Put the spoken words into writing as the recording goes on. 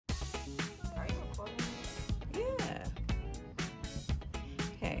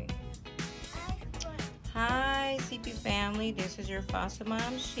CP family, this is your foster mom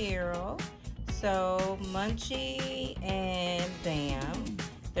Cheryl. So Munchie and Bam,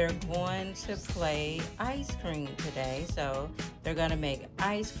 they're going to play ice cream today. So they're going to make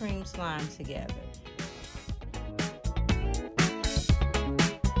ice cream slime together.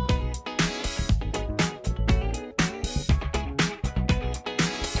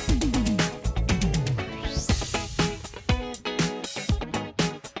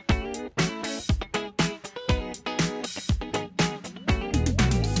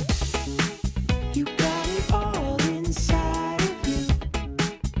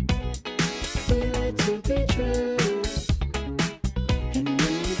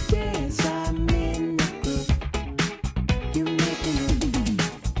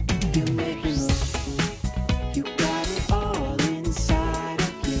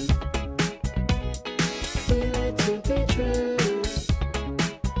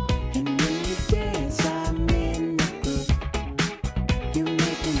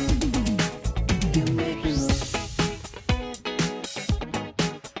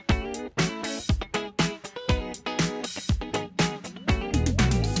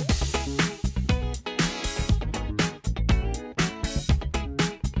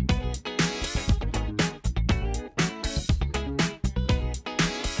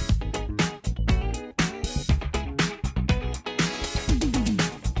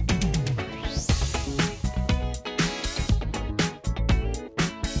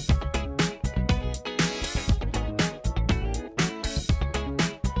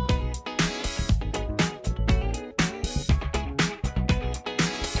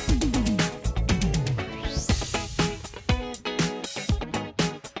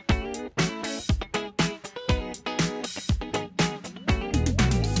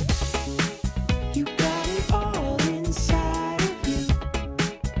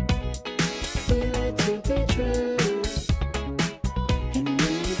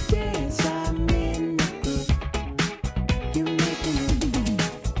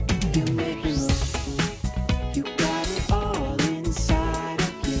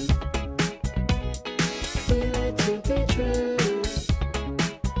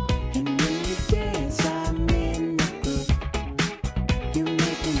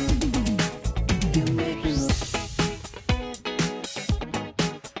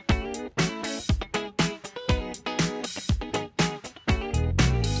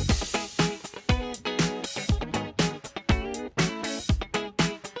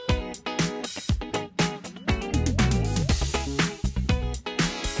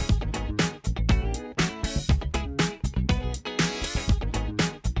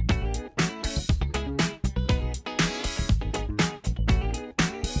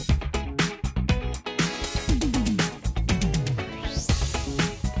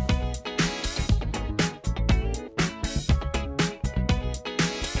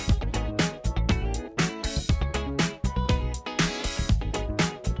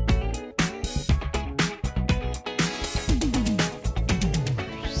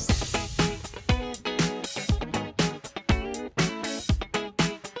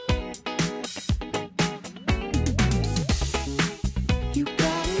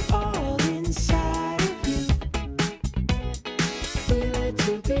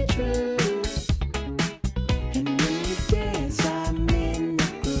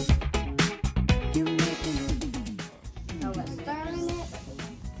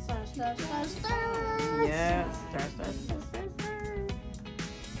 Yeah, stir.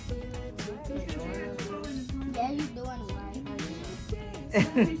 Yeah, you're doing it right.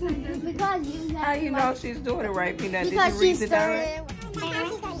 Because you How you know she's doing it right, Peanut? Because Did you read she's the stirring.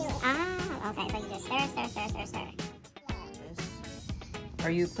 Ah, okay, so you just stir.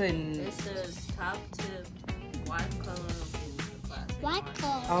 Are you putting... It says top tip, white color is the classic. White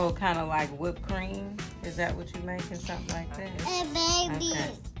color. Oh, kind of like whipped cream? Is that what you're making? Something like that? Hey, baby.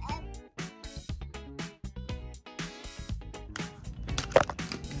 Okay.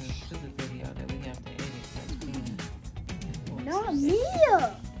 This is a video that we have to edit. Not me.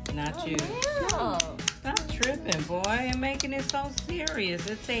 Not you. Oh, Stop tripping, boy, and making it so serious.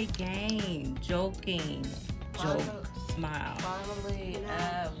 It's a game. Joking. Joke. Smile. finally,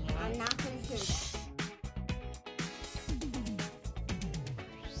 I'm not going to do that.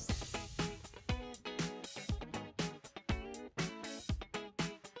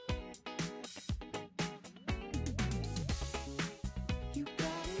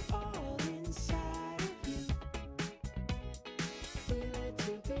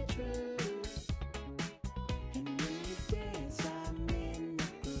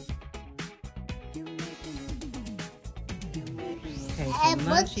 Okay, so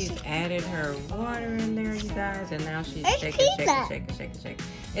Munchie's added her water in there, you guys, and now she's shaking.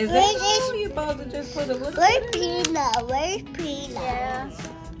 Is that all? You supposed to just put a little Where's bit in there? peanut? Where's peanut? Yeah.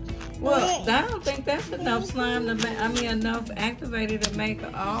 Well, I don't think that's enough slime to make, enough activator to make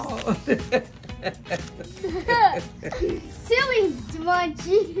all. Silly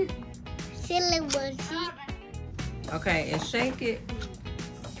Munchie. Silly Munchie. Okay, and shake it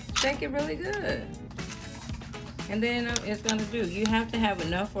really good. And then it's gonna do, you have to have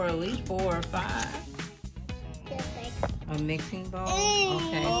enough for at least 4 or 5. A mixing bowl?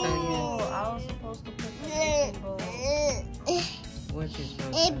 Okay, so I was supposed to put the mixing bowl. what you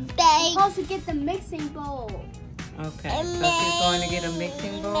supposed You're to? supposed to get the mixing bowl. Okay, so she's going to get a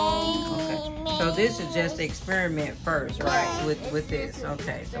mixing bowl. Okay, so this is just experiment first, right? With this.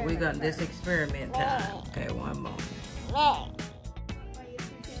 Okay, so we got this experiment time. Okay, one moment. Oh,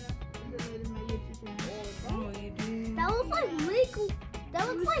 you do? That looks like liquid. That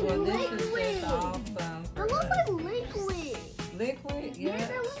looks like Well, this liquid. is just all fun for That looks us. like liquid. Liquid? Yeah, Yeah.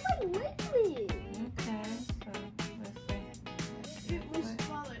 that looks like liquid. Okay, so let's see. It was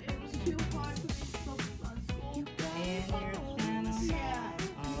too hard for me to focus on school. And your channel? Yeah.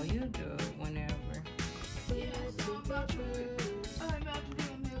 Oh, you do it whenever. Yeah, so I'm about to do a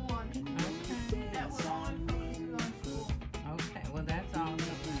new one. Okay. That was only focusing on school. Okay, well that's awesome.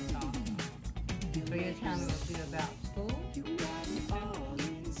 That's awesome. So your channel will be about school?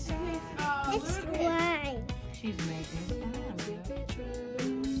 It's slime. She's making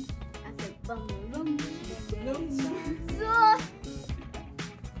slime. I said bum bum.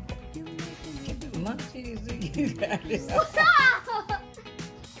 Munchies, you got it.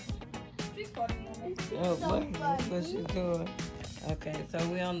 Oh, look what she's doing. Okay, so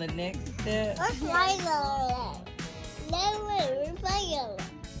we're on the next step. What's my yellow? No, where's my yellow?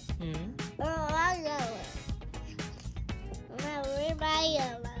 Hmm? Where's my yellow? No, where's my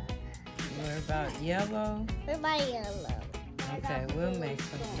yellow? We're about yellow. Where's my yellow? Okay, we'll make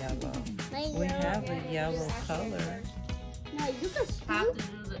some yellow. My We have a yellow color. No, you can Have scoop. to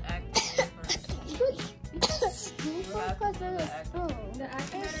do the activator first. You can scoop because of the spoon. The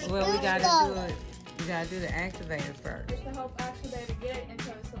activator Well, we gotta do it. We gotta do the activator first. is to help activator get it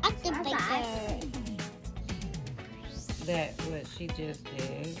into Activator. That what she just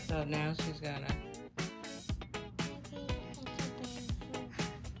did. So now she's gonna.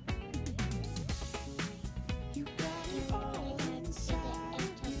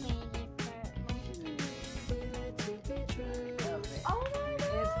 It's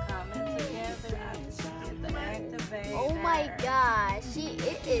coming together. I just did the activator. Oh my gosh,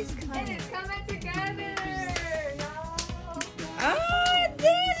 it is coming. It's coming together. Oh, I did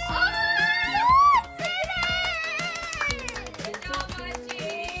it! Good job,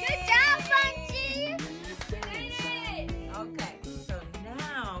 Munchie. Good job, Munchie. Okay, so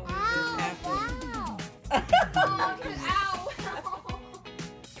now we just have to. Oh, ow.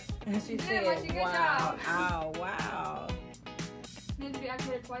 And she Yeah, said, Munchie, good wow, job. ow, wow. Needs to be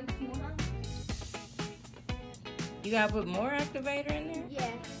activated twice more times. You gotta put more activator in there?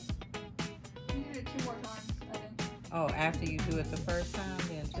 Yeah. You need it 2 more times, I think. Oh, after you do it the first time,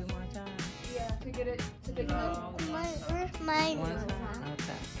 then 2 more times? Yeah, to get it to get No, Where's my one time?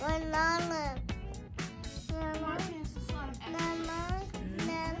 Okay. banana? Mine is the slime Mama,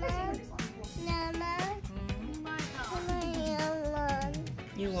 mama, mama, Mhm. Mine yellow,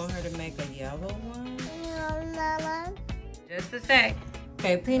 You want her to make a yellow one? yellow. Just a sec.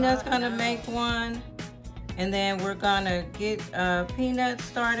 Okay, Peanut's gonna make one. And then we're gonna get Peanut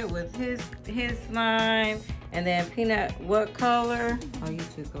started with his slime. And then Peanut, what color? Oh, you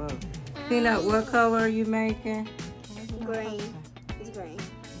too close. Peanut, what color are you making? Green. It's green.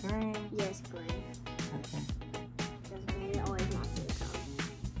 Green. Yes, green. Okay. That's green. It's always my favorite color.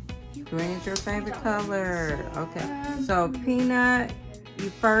 Green's your favorite color. Okay. So Peanut, the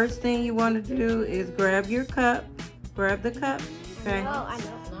first thing you want to do is grab your cup. Grab the cup. Okay. Oh, I know.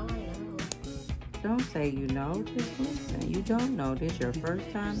 Don't say you know. Just listen. You don't know. This your first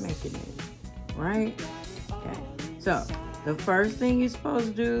time making it, right? Okay. So the first thing you're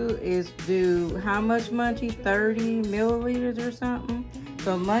supposed to do is do how much, Munchie? 30 milliliters or something.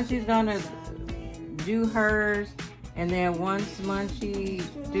 So Munchie's gonna do hers, and then once Munchie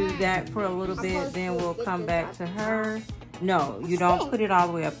do that for a little bit, then we'll come back to her. No, you don't put it all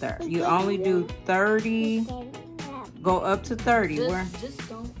the way up there. You only do 30. Go up to 30. Where? Just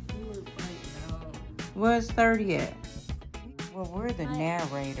don't do it right now. Where's 30 at? Well, we're the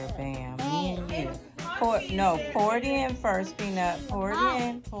narrator, Bam. Me and you. Pour it in first, Peanut. Pour it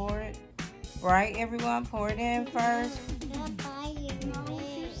in. Pour it. Right, everyone? Pour it in first. She put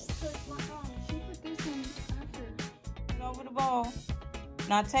this in after. Over the bowl.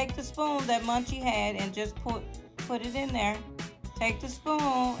 Now take the spoon that Munchie had and just put it in there. Take the spoon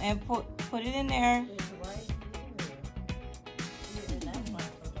and put it in there.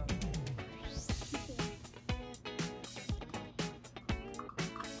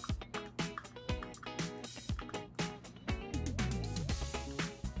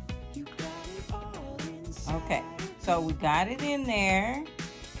 Okay, so we got it in there.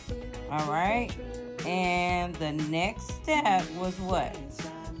 All right, and the next step was what?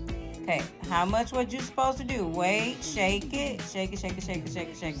 Okay, how much was you supposed to do? Wait, shake it, shake it, shake it, shake it, shake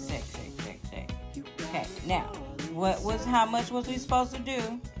it, shake it, shake it, shake it, shake it, shake it. Okay, now, how much was we supposed to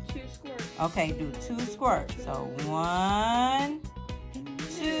do? 2 squirts. Okay, do 2 squirts. So 1,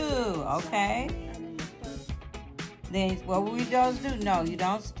 2, okay. Then what will we just do? No, you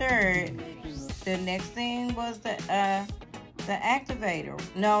don't stir it. The next thing was the activator.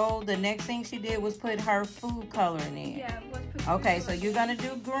 No, the next thing she did was put her food coloring in. Yeah, let's put Okay, so you're gonna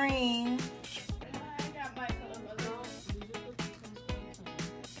do green. I got my color.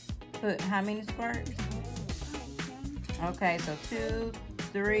 Put how many squirts? Okay, so 2,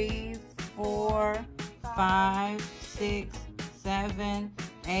 3, 4, 5, 6, 7,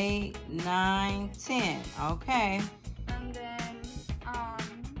 8, 9, 10. Okay. And then,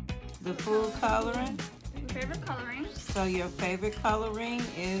 The food coloring. your favorite coloring. So your favorite coloring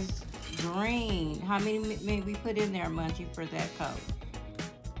is green. How many we put in there, Munchie, for that color?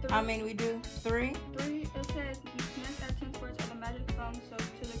 3. How many we do? 3? 3, it says, next add 10 squirts of the magic foam soap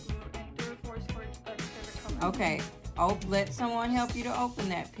to the glue and 3 or 4 squirts of your favorite color. Okay. Oh, let someone help you to open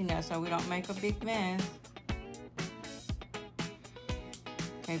that, Peanut, so we don't make a big mess.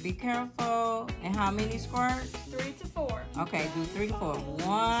 Okay, be careful. And how many squirts? 3 to 4. Okay, do 3 to 4.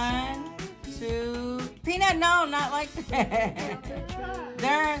 1, 2. Peanut, no, not like that.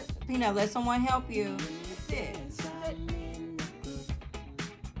 There, Peanut, let someone help you. Sit.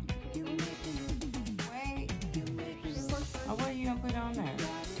 Wait. Oh, what are you gonna put on there?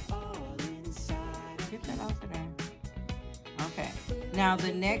 Get that off of there. Okay. Now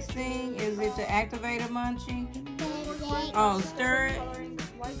the next thing is it the activator, Munchie? Oh, stir it.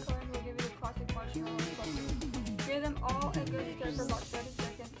 White coloring will give you the classic marshmallow flavor. Give them all a good stir for about 30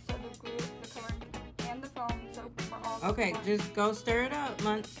 seconds so the glue, the coloring, and the foam soap are all Okay, just go stir it up,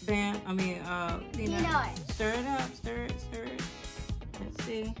 Peanut. Peanut. Stir it up, stir it. Let's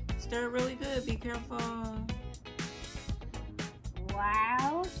see. Stir it really good, be careful.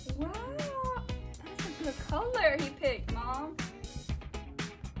 Wow. Wow, that's a good color he picked, Mom.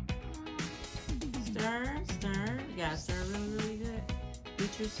 Stir. You gotta stir really, really good.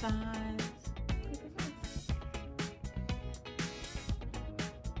 Get your sides.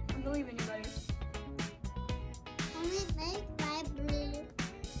 I believe in you, buddy. Only make my blue.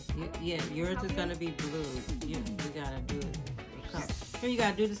 Yeah, yours is gonna be blue. You gotta do it. Here, you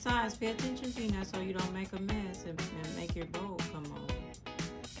gotta do the sides. Pay attention, Peanut, so you don't make a mess and make your bowl come on.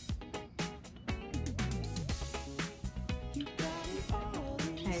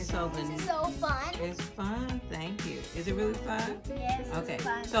 Okay, so This is so fun. it's fun. Thank you. Is it really fun? Yes. Okay. It's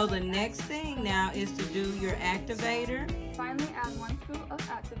fun. So the next thing now is to do your activator. Finally, add 1 spoon of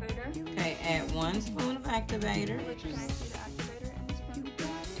activator, Okay, add 1 spoon of activator. which can I see the activator in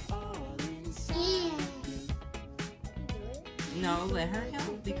the spoon? No, let her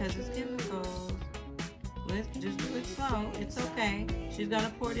help because it's chemicals. Let's just do it slow. It's okay. She's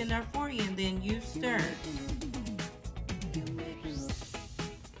gonna pour it in there for you, and then you stir.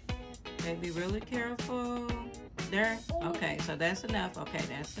 Okay, be really careful. There. Okay, so that's enough. Okay,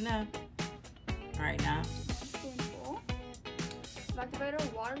 that's enough. All right, now. Spoonful. The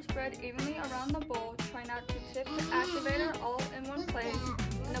activator water spread evenly around the bowl. Try not to tip the activator all in one place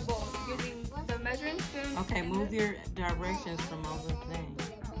in the bowl. Using the measuring spoon. Okay, move your directions from over the thing.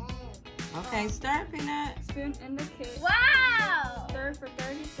 Okay, stir, Peanut. Spoon in the kit. Wow. Stir for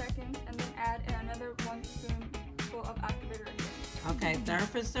 30 seconds and then add in another 1 spoonful of activator again. Okay, stir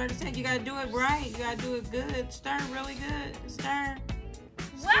for 30 seconds. You gotta do it right. You gotta do it good. Stir really good. Stir.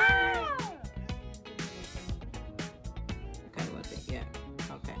 Wow. Okay, what's it? Yeah.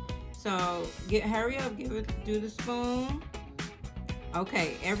 Okay. So hurry up. Do the spoon.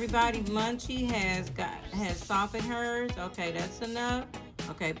 Okay, everybody. Munchie has softened hers. Okay, that's enough.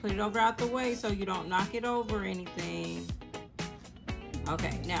 Okay, put it over out the way so you don't knock it over or anything.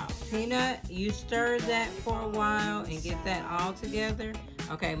 Okay, now, Peanut, you stir that for a while and get that all together.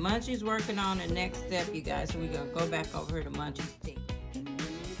 Okay, Munchie's working on the next step, you guys. So we're going to go back over here to Munchie's tea.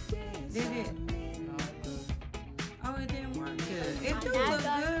 Did it? Oh, it didn't work good. It do look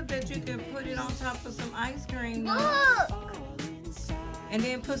good that you can put it on top of some ice cream. Look. And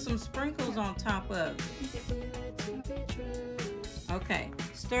then put some sprinkles on top of it. Okay,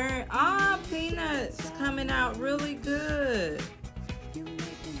 stir. Ah, peanuts coming out really good.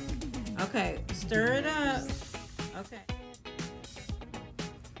 Okay, stir it up. Okay.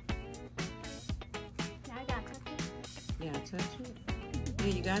 Now I gotta touch it. Yeah, touch it. Yeah,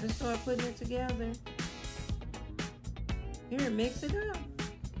 you gotta start putting it together. Here, mix it up.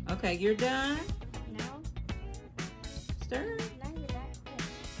 Okay, you're done. No, Stir it. not even that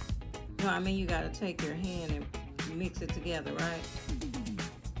quick. No, I mean you gotta take your hand and mix it together, right?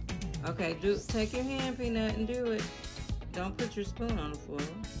 Okay, take your hand, Peanut, and do it. Don't put your spoon on the floor.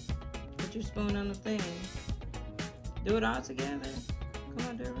 Put your spoon on the thing. Do it all together. Come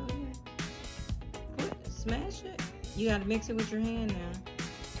on, do it really good. Smash it. You gotta mix it with your hand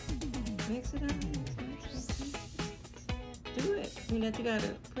now. Mix it up. Do it. Peanut, you gotta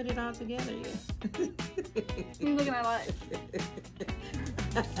put it all together, yeah. Look at my life.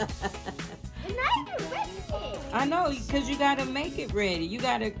 It's not even ready. I know, because you gotta make it ready. You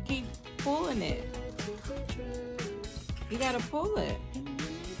gotta keep pulling it. You gotta pull it.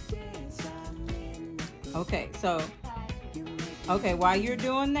 Okay, so, okay, while you're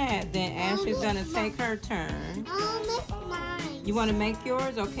doing that, then Ashley's gonna take her turn. I'll make mine. You wanna make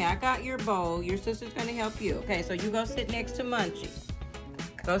yours? Okay, I got your bowl. Your sister's gonna help you. Okay, so you go sit next to Munchie.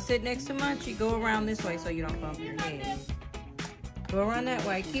 Go sit next to Munchie. Go around this way so you don't bump your head. Go around that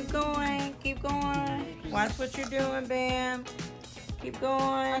way. Keep going. Keep going. Watch what you're doing, Bam. Keep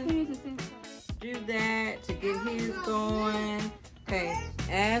going. Do that to get his going. Okay,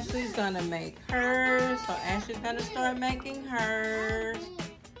 Ashley's gonna make hers. So Ashley's gonna start making hers.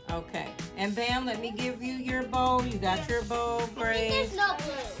 Okay, and Bam, let me give you your bowl. You got your bowl, Grace. There's no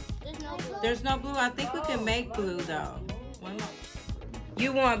blue. There's no blue. There's no blue. I think we can make blue though. One more.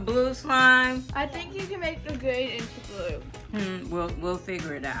 You want blue slime? I think you can make the grade into blue. We'll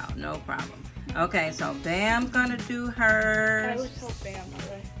figure it out. No problem. Okay, so Bam's gonna do I hers. would help Bam, by the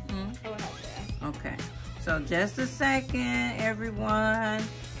way. I would help Bam. Okay, so just a second, everyone.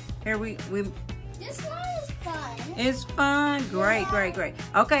 Here we This one is fun. it's fun. Great, great, great.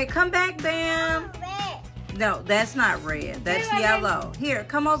 Okay, come back, Bam. Red. No, that's not red. That's Hey, Lemon. yellow. Here,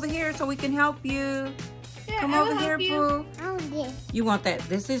 come over here so we can help you. Yeah, Come I will over here, help you. Pooh. I want this. You want that?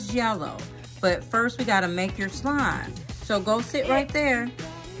 This is yellow. But first we gotta make your slime. So go sit right there.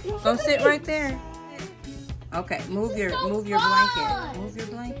 Go sit right there. Okay, move your so blanket. fun. Move your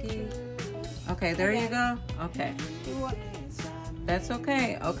blanket. Okay, there you go. Okay. That's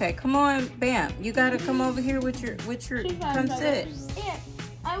okay. Okay, come on, Bam. You gotta come over here with your come sit. Yeah,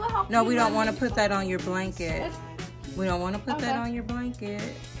 I will help No, you. we don't want to Lemon. put that on your blanket. We don't want to put that Okay. on your blanket.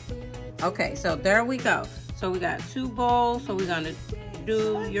 Okay, so there we go. So we got 2 bowls. So we're gonna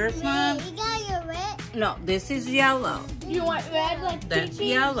do your slime. You got your red? No, this is yellow. You want red like That's peachy?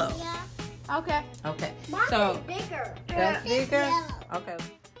 yellow. Yeah. Okay. Okay. Mine So is bigger. that's This is bigger. yellow. Okay.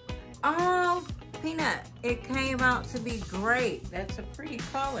 Oh, Peanut, it came out to be great. That's a pretty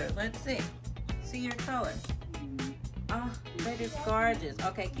color. Let's see. See your color. Oh, that is gorgeous.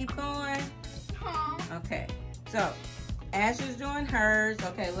 Okay, keep going. Okay. So Ash is doing hers.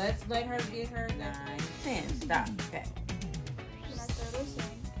 Okay, let's let her get her 9, 10. Stop. Okay. Can I throw this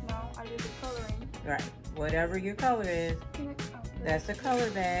in? No, I do the coloring. Right. Whatever your color is, Can I, that's a color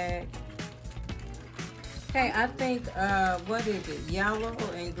bag. Okay, I think, what is it? Yellow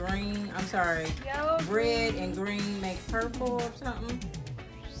and green. I'm sorry. yellow, Red and green make purple or something.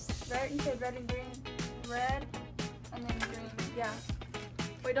 red. You said red and green. Red and then green. Yeah.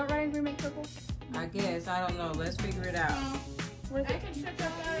 Wait, don't red and green make purple? I guess. I don't know. Let's figure it out. What is it?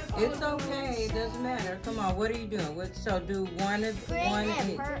 It's okay. It doesn't matter. Come on. What are you doing? So do one Green and and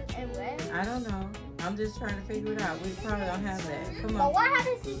each. and red. I don't know. I'm just trying to figure it out. We probably don't have that. Come But on. what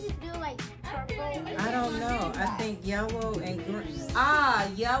happens if you do like purple? I don't know. I think yellow and green. Ah,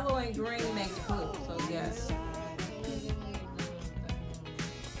 yellow and green makes blue. So yes.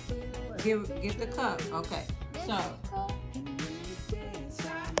 Get the cup. Okay. So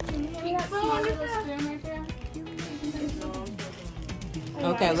Can you have small little spoon right there?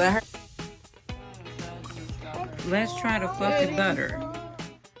 okay, let's try to fluffy butter.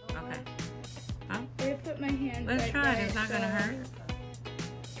 Okay. I put my hand Let's right try it. there, It's not gonna so- hurt.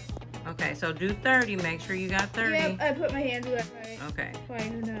 Okay, so do 30. Make sure you got 30. Yep, I put my hand right. Okay. So I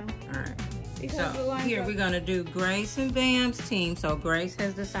know. All right. Because the So lines here are- we're gonna do Grace and Bam's team. So Grace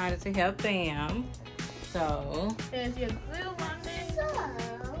has decided to help Bam. So There's your blue one there. So,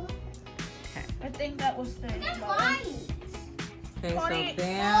 okay. I think that was the. that's mine. Okay, so 20.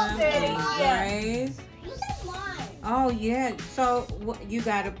 Bam Okay. and Grace. You said mine. Oh yeah. So you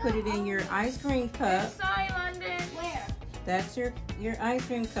gotta put it in your ice cream cup. Sorry, London. Where? That's your ice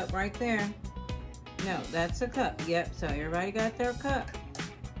cream cup right there. No, that's a cup. Yep, so everybody got their cup.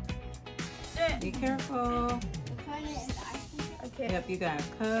 Be careful. Okay. Yep, you got a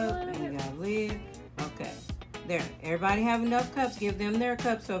cup and you got a lid. Okay. There. Everybody have enough cups. Give them their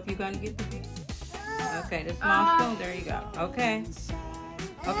cups. So if you're going to get the big. Okay, the small spoon. There you go. Okay.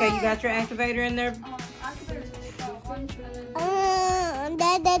 Okay, you got your activator in there?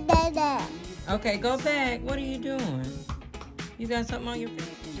 Okay, go back. What are you doing? You got something on your face?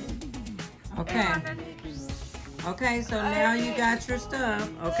 Okay. Okay, so now you got your stuff.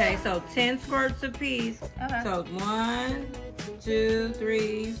 Okay, so 10 squirts apiece. So 1, 2,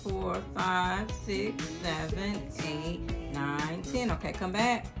 3, 4, 5, 6, 7, 8, 9, 10. Okay, come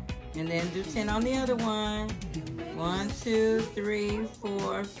back. And then do 10 on the other one. 1, 2, 3,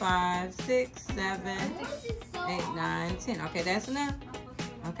 4, 5, 6, 7, 8, 9, 10. Okay, that's enough.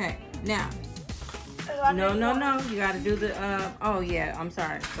 Okay, now. No. You got to do the, oh yeah, I'm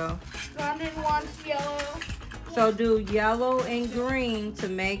sorry. Go. Brandon wants yellow. So do yellow and green to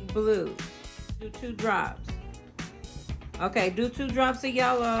make blue. Do 2 drops. Okay, do 2 drops of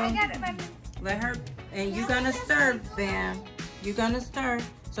yellow. I got it, Mom. Let her, and you're gonna stir, Bam. You're gonna stir.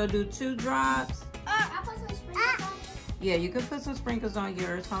 So do 2 drops. I'll put some sprinkles on. Yeah, you can put some sprinkles on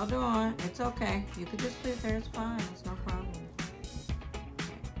yours. Hold on. It's okay. You can just put it there. It's fine. It's no problem.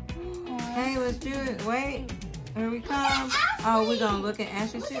 Hey, let's do it. Wait. Here we come. Oh, we're gonna look at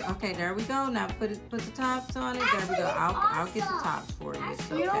Ashley too. Okay, there we go. Now put the tops on it. There we go. I'll get the tops for you. It's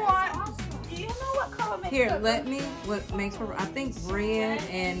You know okay. what? Do you know what color makes Here, purple? let me. What makes purple? I think red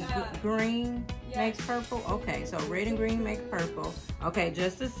and green makes purple. Okay, so red and green make purple. Okay,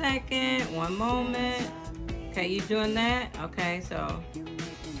 just a second. One moment. Okay, you doing that? Okay, so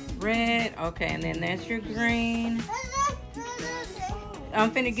red. Okay, and then that's your green. I'm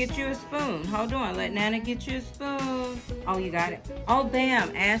finna get you a spoon. Hold on. Let Nana get you a spoon. Oh, you got it. Oh,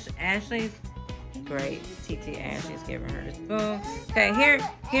 bam. Ashley's great. TT Ashley's giving her the spoon. Okay,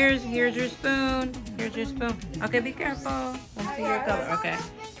 here's your spoon. Here's your spoon. Okay, be careful. Let me see your color. Okay.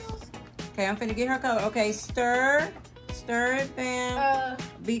 Okay, I'm finna get her color. Okay, stir it, bam.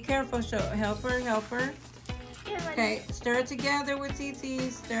 Be careful. Help her. Okay, stir it together with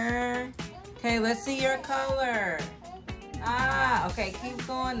TT. Stir. Okay, let's see your color. Okay, keep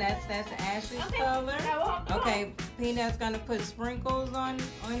going. That's Ashley's color. Okay, Peanut's gonna put sprinkles on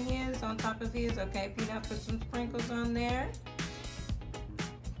his, on top of his. Okay, Peanut, put some sprinkles on there.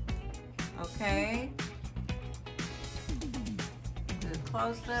 Okay. The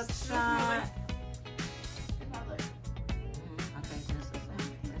close-up shot. Okay, just a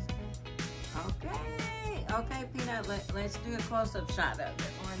second. Okay, Peanut, let's do a close-up shot of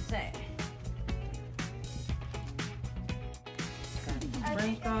it. One sec.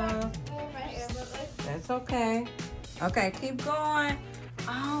 Sprinkles. That's okay. Okay, keep going.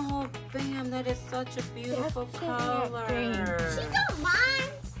 Oh, bam, that is such a beautiful color. She got mine.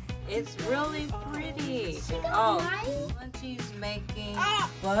 It's really pretty. She got mine. Munchie's making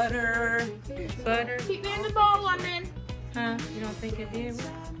butter. Keep me in the bowl, London. Huh? You don't think it did?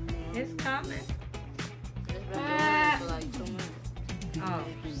 It's coming. It's been doing it for like 2 minutes. Oh.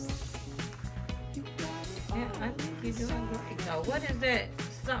 Yeah, I think you're doing great. So what is that?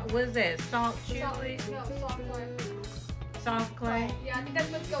 What is that? Salt chili? No, soft clay. Soft clay? Yeah, I think that's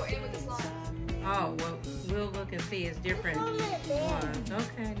supposed to go in with the slime. Oh, well, we'll look and see. It's different ones.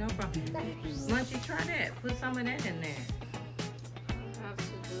 Okay, no problem. Munchie, try that. Put some of that in there. I have to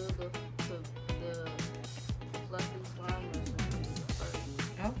do the fluffy slime recipe first.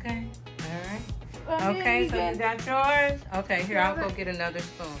 Okay, all right. Okay, so you got yours? Okay, here, I'll go get another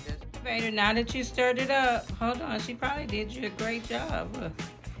spoon. Vader, now that you stirred it up, hold on, she probably did you a great job.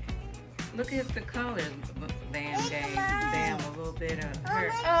 Look at the colors. Bam gave Bam a little bit of her.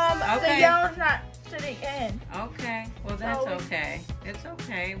 The yellow's not sitting in. Okay, well that's okay. It's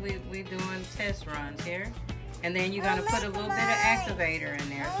okay. We doing test runs here. And then you're gonna put a little bit of activator in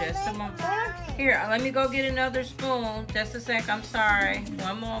there. Just a moment. Here, let me go get another spoon. Just a sec, I'm sorry.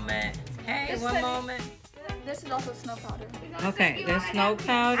 One moment. Hey, one moment. This is also snow powder. Okay, there's snow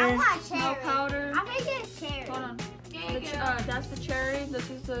powder. Snow powder. I'm gonna get cherry. Hold on. That's the cherry. This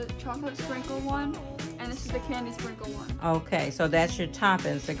is the chocolate sprinkle one. And this is the candy sprinkle one. Okay, so that's your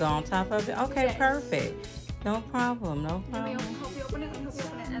toppings to go on top of it. Okay, Yes. perfect. No problem, no Let me problem. help you open it.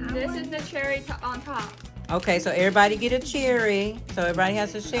 And this is the cherry on top. Okay, so everybody get a cherry. So everybody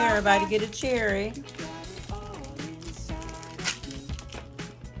has to share. Everybody get a cherry.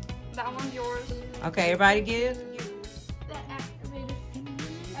 That one's yours. Okay, everybody get it.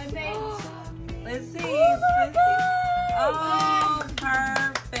 And then Let's see. Let's see. Oh,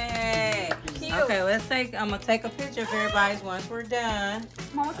 perfect. you. Okay, I'm gonna take a picture of everybody's once we're done.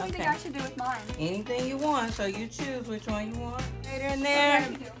 Mom, what do you think Okay. I should do with mine? Anything you want, so you choose which one you want. Right in there.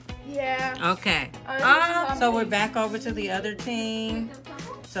 Yeah. Okay. Oh, So we're back over to the other team.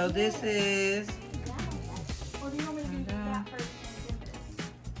 So this is. Or do you want me to do that first?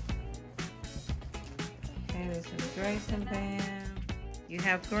 Okay, this is Grace and Bam. You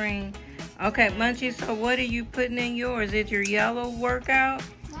have green. Okay, Munchie, so what are you putting in yours? Is it your yellow workout?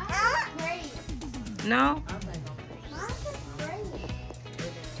 No?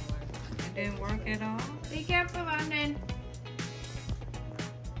 It didn't work at all? Be careful, London.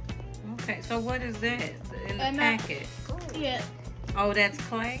 Okay, so what is that in the And packet? Yeah. Oh, that's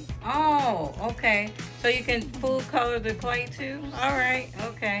clay? Oh, okay. So you can full color the clay too? All right,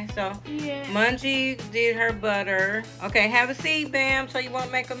 okay. So Yeah. Munchie did her butter. Okay, have a seat, Bam, so you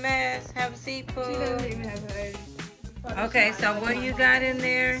won't make a mess. Have a seat, Pooh. even have a. Okay, so what you got in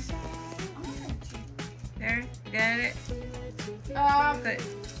there? There, you got it? Good.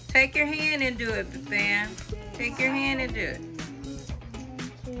 Take your hand and do it, Bam. Take your hand and do it.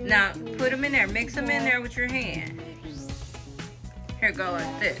 Now, put them in there. Mix them in there with your hand. Here, go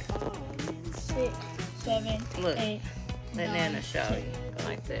like this. 6, 7, Look, 8. let Nana show you. Go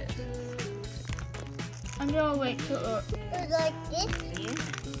like this. I'm gonna wait till. Like this. Yeah.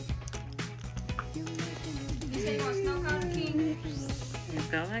 You say you want snow cone, King?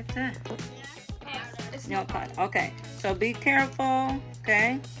 Just go like that. It's No pot. Okay, so be careful.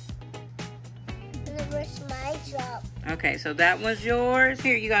 Okay. Where's my job? Okay, so that was yours.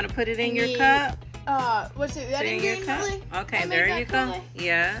 Here, you gotta put it in your Yeah. cup. What's it? Put That it in your cup. Okay, I there made you that go. color.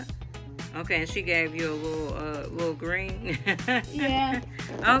 Yeah. Okay, and she gave you a little green. Yeah.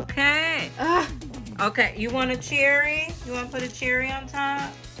 Okay. Okay, you want a cherry? You want to put a cherry on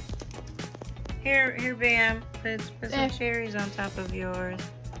top? Here, Bam. Put some cherries on top of yours.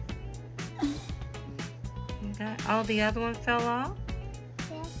 You got, oh, the other one fell off?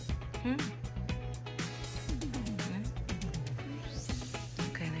 Yeah.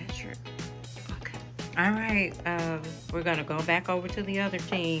 Okay, that's your. Okay. All right. We're gonna go back over to the other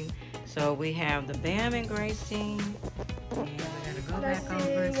team. So we have the Bam and Grace team, and we're gonna go back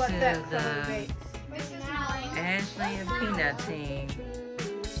over to the Ashley and Peanut team.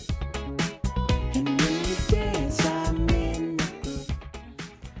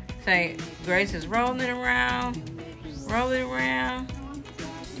 Say, Grace is rolling around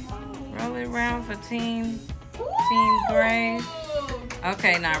for team Grace.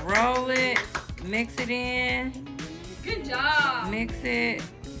 Okay, now roll it, mix it in, Good job. mix it.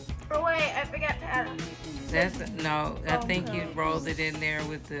 Oh wait, I forgot to add. No, I think you rolled it in there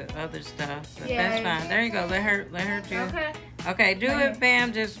with the other stuff. But Yeah. that's fine. There you go. Let her do. Okay. Okay, do it,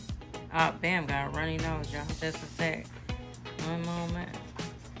 Bam. Just Bam got a runny nose, y'all. Just a sec. One moment.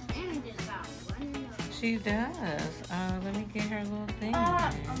 She does. Let me get her little thing.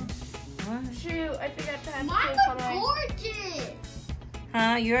 What? Shoot, I forgot to add. Mine's gorgeous.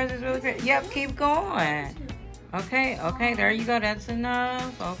 Huh? Yours is really great. Yep, keep going. Okay, there you go. That's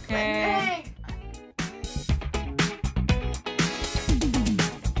enough. Okay. Hey,